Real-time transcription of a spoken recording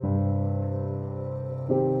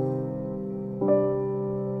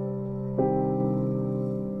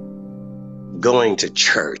Going to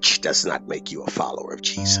church does not make you a follower of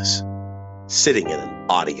Jesus. Sitting in an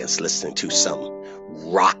audience listening to some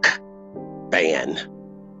rock band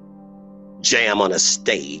jam on a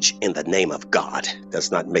stage in the name of God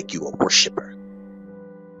does not make you a worshiper.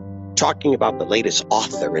 Talking about the latest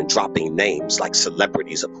author and dropping names like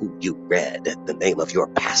celebrities of who you read at the name of your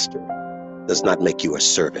pastor does not make you a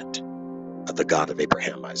servant of the God of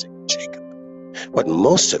Abraham, Isaac, and Jacob. What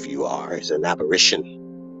most of you are is an aberration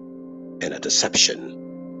and a deception,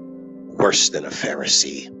 worse than a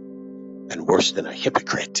Pharisee and worse than a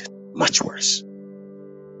hypocrite, much worse.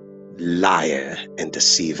 Liar and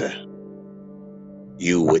deceiver.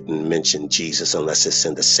 You wouldn't mention Jesus unless it's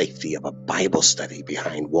in the safety of a Bible study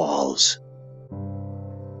behind walls.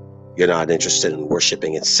 You're not interested in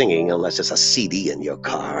worshiping and singing unless it's a CD in your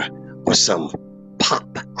car or some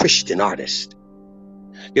pop Christian artist.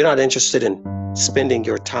 You're not interested in spending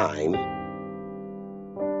your time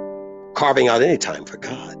carving out any time for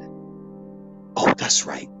God. Oh, that's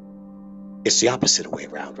right. It's the opposite way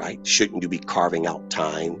around, right? Shouldn't you be carving out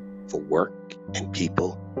time for work and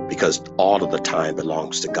people? Because all of the time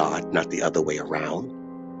belongs to God, not the other way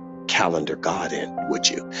around. Calendar God in, would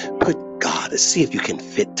you? Put God and see if you can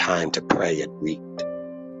fit time to pray and read.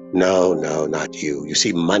 No, not you. You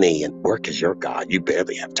see, money and work is your God. You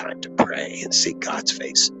barely have time to pray and seek God's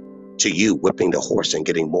face. To you, whipping the horse and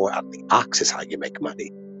getting more out of the ox is how you make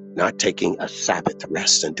money. Not taking a Sabbath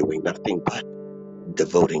rest and doing nothing but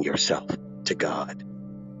devoting yourself to God.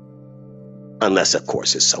 Unless, of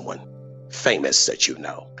course, it's someone famous that you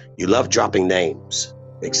know. You love dropping names,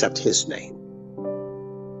 except his name.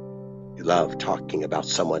 You love talking about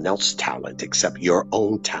someone else's talent, except your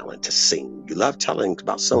own talent to sing. You love telling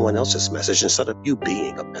about someone else's message instead of you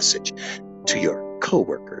being a message to your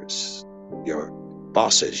coworkers, your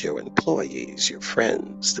bosses, your employees, your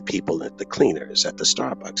friends, the people at the cleaners, at the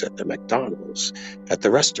Starbucks, at the McDonald's, at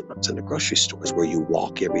the restaurants and the grocery stores where you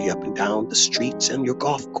walk every up and down the streets and your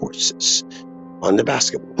golf courses, on the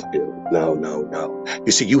basketball field. No.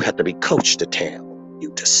 You see, you have to be coached to tell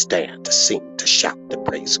you to stand, to sing, to shout, to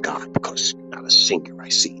praise God, because you're not a singer, I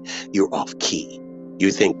see. You're off key. You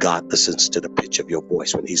think God listens to the pitch of your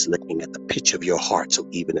voice when he's looking at the pitch of your heart. So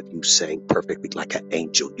even if you sing perfectly like an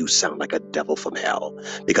angel, you sound like a devil from hell,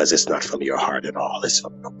 because it's not from your heart at all. It's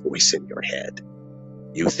from your voice in your head.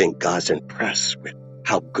 You think God's impressed with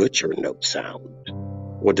how good your notes sound,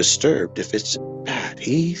 or disturbed if it's bad.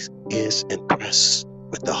 He is impressed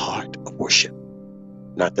with the heart of worship,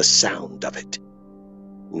 not the sound of it.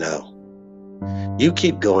 No. You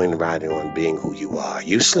keep going right on being who you are,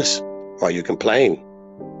 useless, while you complain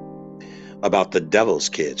about the devil's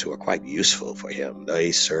kids who are quite useful for him.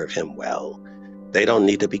 They serve him well. They don't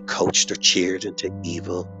need to be coached or cheered into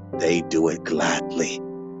evil. They do it gladly,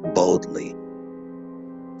 boldly,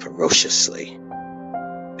 ferociously.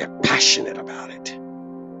 They're passionate about it.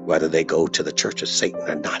 Whether they go to the Church of Satan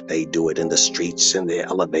or not, they do it in the streets, in the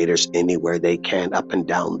elevators, anywhere they can, up and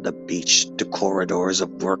down the beach, the corridors of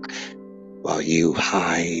work, while you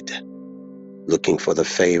hide, looking for the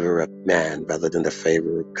favor of man rather than the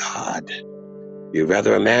favor of God. You'd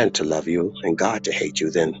rather a man to love you and God to hate you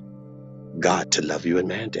than God to love you and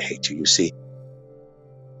man to hate you. You see,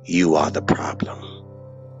 you are the problem.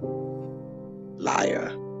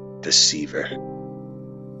 Liar, deceiver.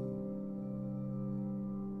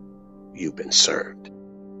 You've been served.